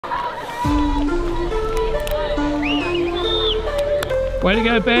Way to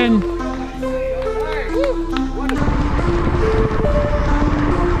go, Ben.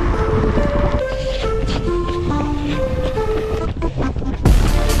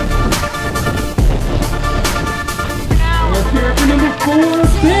 Let's hear it for number 4,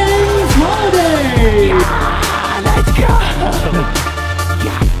 Ben's Holiday. Yeah, let's go.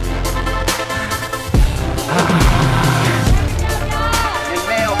 And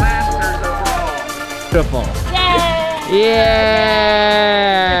male masters overall. Beautiful.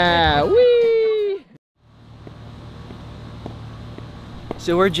 Yeah! Whee!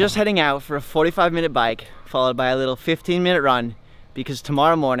 So we're just heading out for a 45-minute bike, followed by a little 15-minute run, because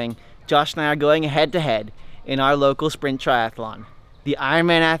tomorrow morning, Josh and I are going head-to-head in our local sprint triathlon. The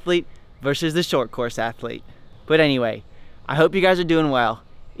Ironman athlete versus the short course athlete. But anyway, I hope you guys are doing well.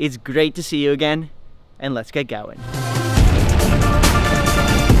 It's great to see you again, and let's get going.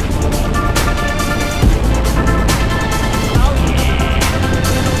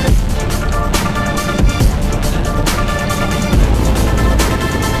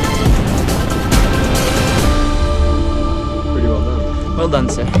 Well done,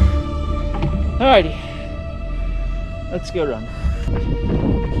 sir. Alrighty, let's go run.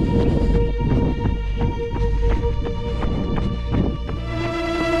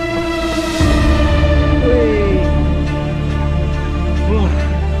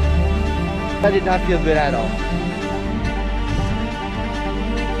 That did not feel good at all.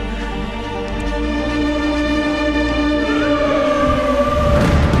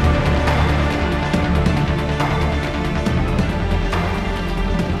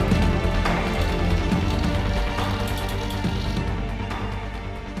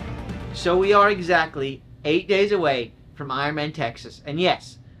 So we are exactly 8 days away from Ironman Texas. And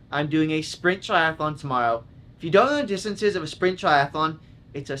yes, I'm doing a sprint triathlon tomorrow. If you don't know the distances of a sprint triathlon,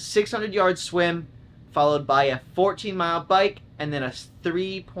 it's a 600-yard swim followed by a 14-mile bike and then a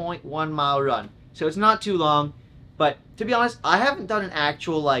 3.1-mile run. So it's not too long, but to be honest, I haven't done an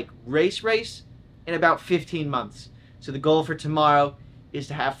actual race in about 15 months. So the goal for tomorrow is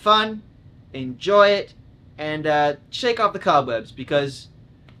to have fun, enjoy it, and shake off the cobwebs, because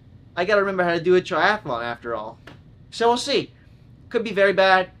I gotta remember how to do a triathlon after all. So we'll see. Could be very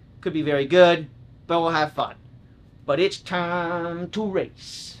bad, could be very good, but we'll have fun. But it's time to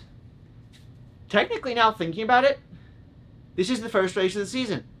race. Technically now, thinking about it, this is the first race of the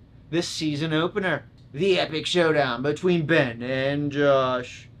season. The season opener. The epic showdown between Ben and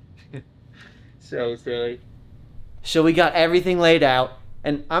Josh. So silly. So we got everything laid out,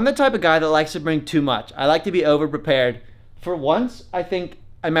 and I'm the type of guy that likes to bring too much. I like to be over-prepared. For once, I think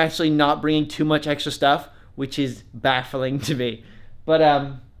I'm actually not bringing too much extra stuff, which is baffling to me.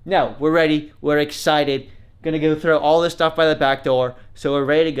 But no, we're ready, we're excited. Gonna go throw all this stuff by the back door, so we're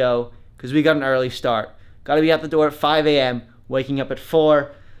ready to go, because we got an early start. Gotta be out the door at 5 a.m., waking up at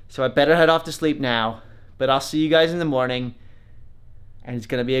 4, so I better head off to sleep now. But I'll see you guys in the morning, and it's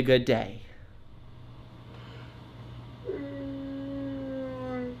gonna be a good day.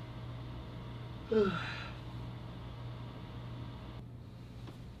 My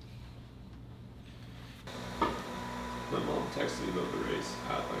mom texted me about the race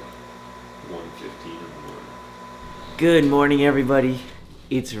at like 1:15 in the morning. Good morning, everybody.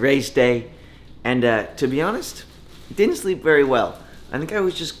 It's race day, and to be honest, didn't sleep very well. I think I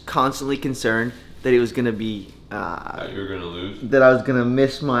was just constantly concerned that it was gonna be That you were gonna lose? that I was gonna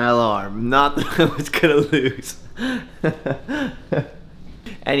miss my alarm, not that I was gonna lose.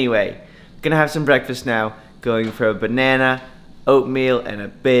 Anyway, gonna have some breakfast now. Going for a banana, oatmeal, and a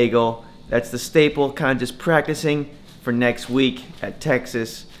bagel. That's the staple. Kind of just practicing for next week at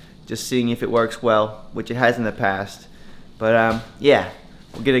Texas, just seeing if it works well, which it has in the past. But yeah,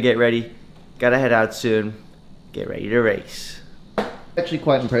 we're gonna get ready. Gotta head out soon. Get ready to race. Actually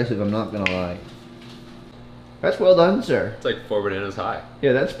quite impressive, I'm not gonna lie. That's well done, sir. It's like 4 bananas high.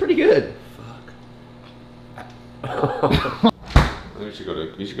 Yeah, that's pretty good. Fuck. we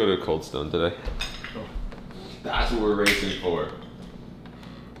should go to Cold Stone today. That's what we're racing for.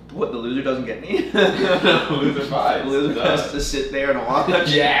 What, the loser doesn't get any? No, loser five. The loser has to sit there and watch.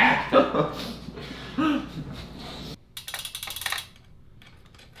 Yeah.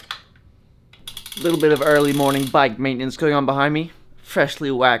 Little bit of early morning bike maintenance going on behind me. Freshly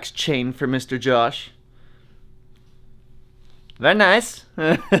waxed chain for Mr. Josh. Very nice.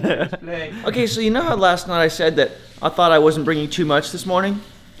 Okay, so you know how last night I said that I thought I wasn't bringing too much this morning?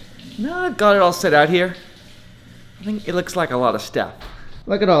 No, I've got it all set out here. I think it looks like a lot of stuff.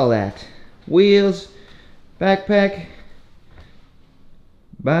 Look at all that. Wheels, backpack,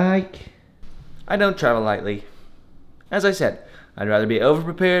 bike. I don't travel lightly. As I said, I'd rather be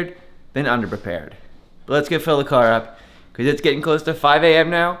over-prepared than under-prepared. But let's get fill the car up because it's getting close to 5 a.m.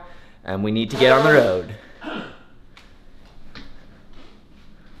 now, and we need to get on the road.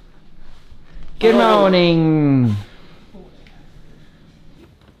 Good morning.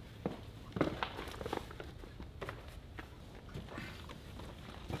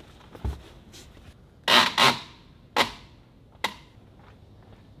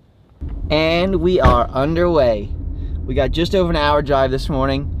 And we are underway. We got just over an hour drive this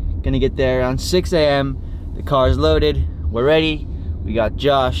morning. Gonna get there around 6 a.m. The car is loaded. We're ready. We got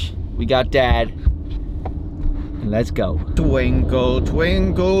Josh. We got Dad. And let's go. Twinkle,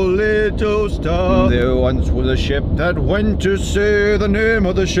 twinkle, little star. There once was a ship that went to sea. The name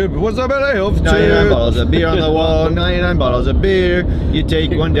of the ship was the Belly of Tea. 99 bottles of beer on the wall, 99 bottles of beer. You take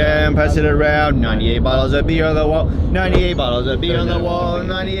one down, pass it around. 98 bottles of beer on the wall, 98 bottles of beer on the wall,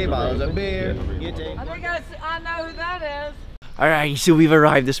 98 bottles of beer. You take. I think I know who that is. Alright, so we've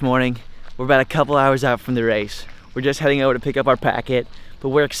arrived this morning. We're about a couple hours out from the race. We're just heading over to pick up our packet, but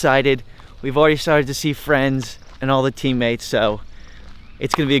we're excited. We've already started to see friends and all the teammates, so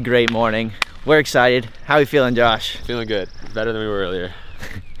it's gonna be a great morning. We're excited. How are you feeling, Josh? Feeling good. Better than we were earlier.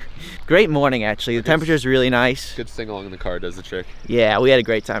 Great morning, actually. The temperature's really nice. Good sing along in the car does the trick. Yeah, we had a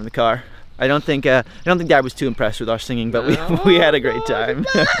great time in the car. I don't think Dad was too impressed with our singing, but we had a great time.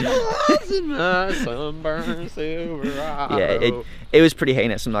 Yeah, it was pretty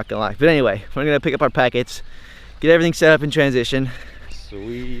heinous, I'm not gonna lie. But anyway, we're gonna pick up our packets, get everything set up in transition.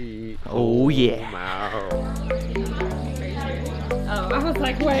 Sweet. Oh yeah. Wow. Oh, I was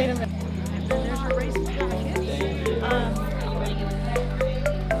like, wait a minute. There's a race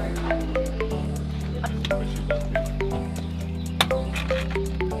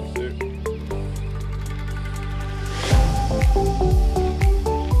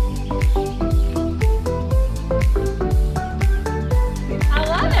I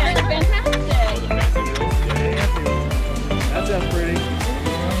love it. It's fantastic. That sounds pretty.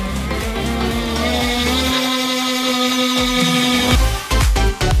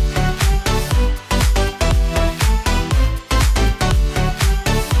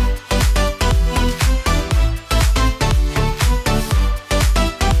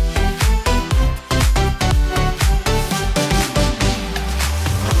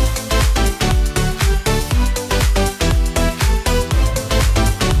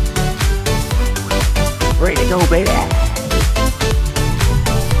 Ready to go, baby.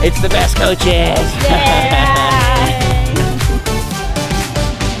 It's the best coaches.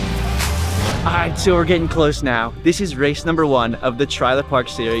 All right, so we're getting close now. This is race number 1 of the Triathlon Park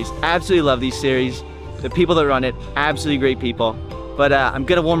series. Absolutely love these series. The people that run it, absolutely great people. But I'm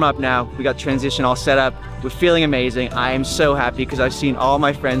gonna warm up now. We got transition all set up. We're feeling amazing. I am so happy because I've seen all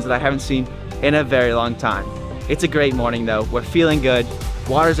my friends that I haven't seen in a very long time. It's a great morning though. We're feeling good.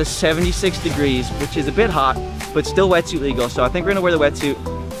 Water's at 76 degrees, which is a bit hot, but still wetsuit legal. So I think we're gonna wear the wetsuit,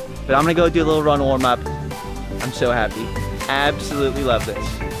 but I'm gonna go do a little run warm up. I'm so happy. Absolutely love this.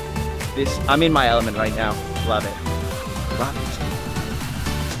 I'm in my element right now. Love it. Love it.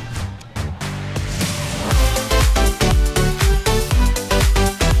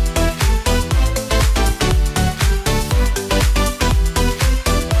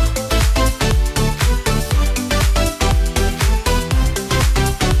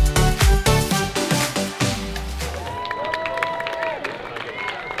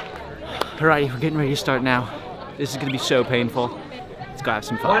 Alrighty, we're getting ready to start now. This is gonna be so painful. Let's go have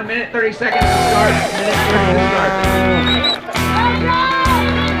some fun. 1 minute, 30 seconds to start. 1 minute 30 to start.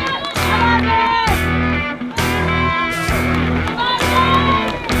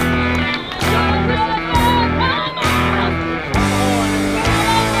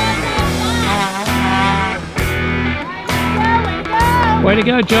 Way to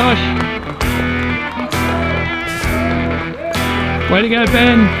go, Josh. Way to go,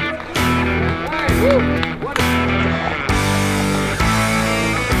 Ben.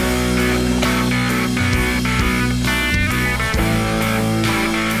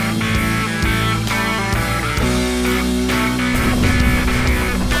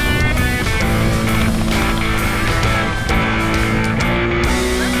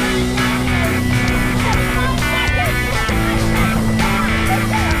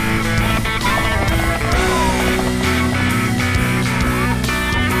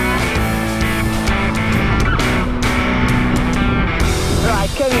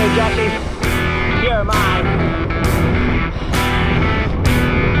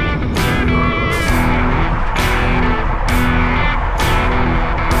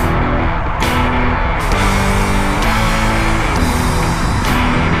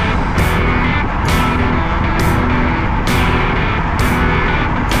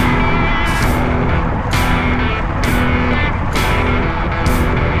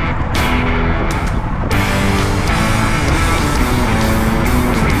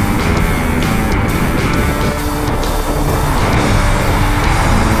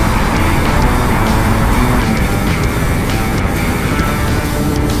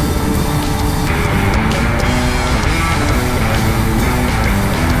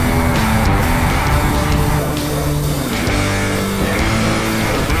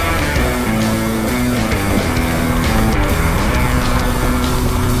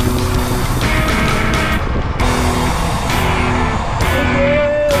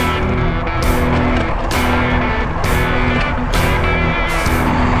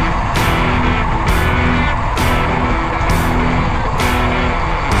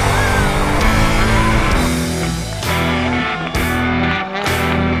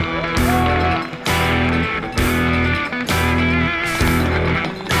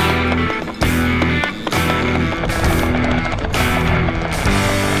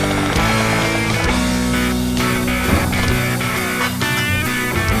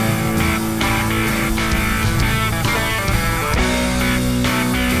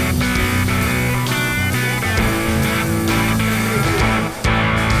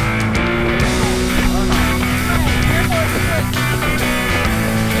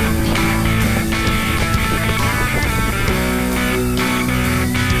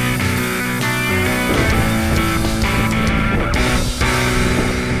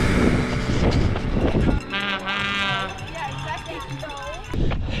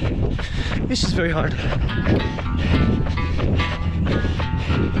 very hard.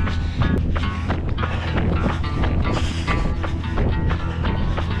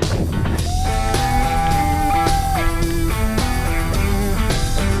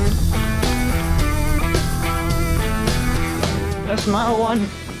 That's mile 1,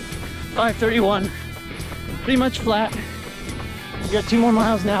 5:31. Pretty much flat. We got 2 more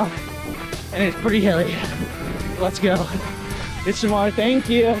miles now, and it's pretty hilly. Let's go. It's Shamar, thank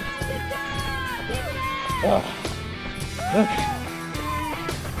you. Oh. Okay.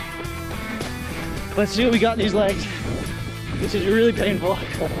 Let's see what we got in these legs. This is really painful.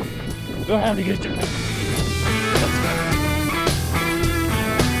 We're having a good time.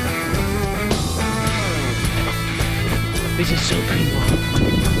 This is so painful.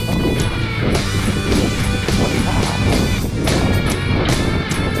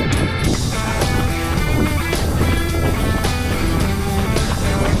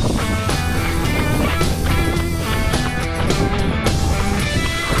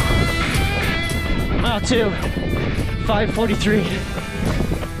 Mile 2, 5:43.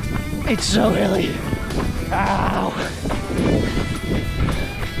 It's so hilly. Ow.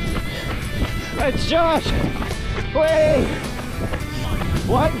 It's Josh. Wait!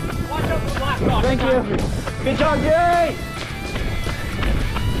 What? Watch out for black rock. Thank you. Good job, yay!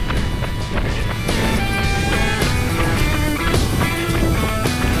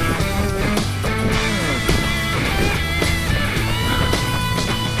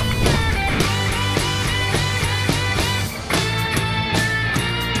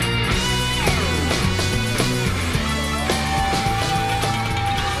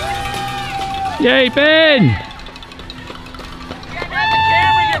 Yay, Ben!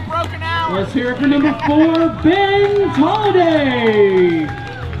 Let's hear it for number 4, Ben Holiday.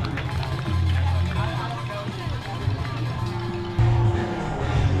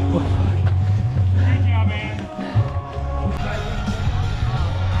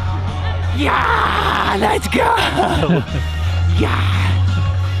 Yeah, let's go! Yeah!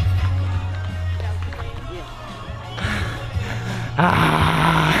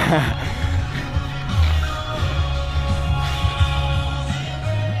 Ah!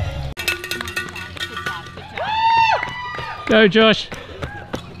 Go, Josh.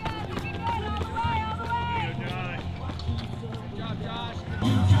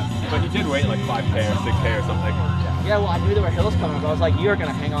 But he did wait like 5K or 6K or something. Yeah, well, I knew there were hills coming up. I was like, you're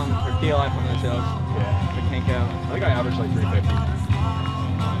gonna hang on for dear life on those hills. Yeah. I can't go. I think I averaged like 350.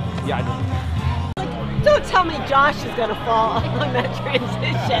 Yeah, I did. Don't tell me Josh is gonna fall on that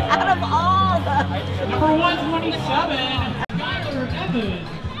transition. Out of all the... Number 127, Skylar Evans.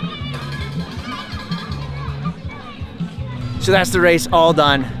 So that's the race all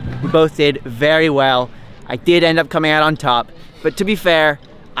done. We both did very well. I did end up coming out on top, but to be fair,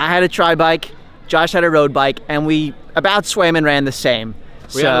 I had a tri bike, Josh had a road bike, and we about swam and ran the same.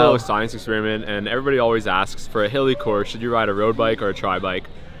 We had a little science experiment, and everybody always asks, for a hilly course, should you ride a road bike or a tri bike?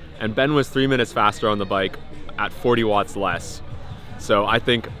 And Ben was 3 minutes faster on the bike at 40 watts less. So I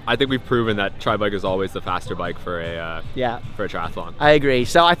think we've proven that tri bike is always the faster bike for a triathlon. I agree.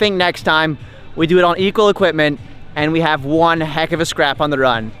 So I think next time we do it on equal equipment, and we have one heck of a scrap on the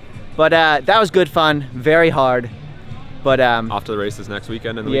run. But that was good fun, very hard. But off to the races next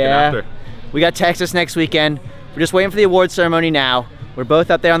weekend and the weekend after. We got Texas next weekend. We're just waiting for the award ceremony now. We're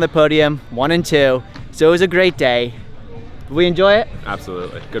both up there on the podium, 1 and 2. So it was a great day. Did we enjoy it?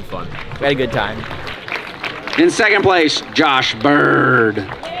 Absolutely, good fun. We had a good time. In second place, Josh Bird.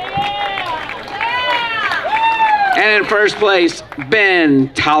 And in first place,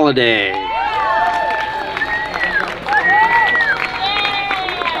 Ben Tolliday.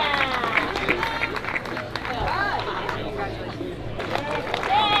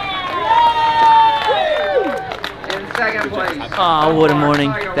 Oh, what a morning.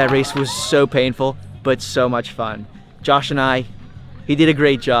 That race was so painful, but so much fun. Josh and I, he did a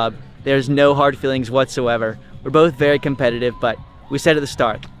great job. There's no hard feelings whatsoever. We're both very competitive, but we said at the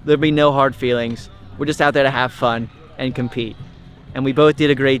start, there'll be no hard feelings. We're just out there to have fun and compete. And we both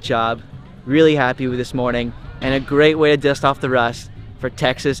did a great job. Really happy with this morning, and a great way to dust off the rust for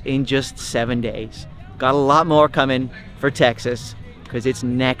Texas in just 7 days. Got a lot more coming for Texas, because it's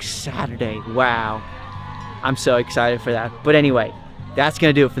next Saturday. Wow. I'm so excited for that. But anyway, that's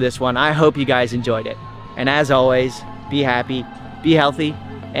gonna do it for this one. I hope you guys enjoyed it. And as always, be happy, be healthy,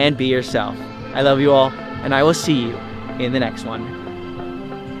 and be yourself. I love you all, and I will see you in the next one.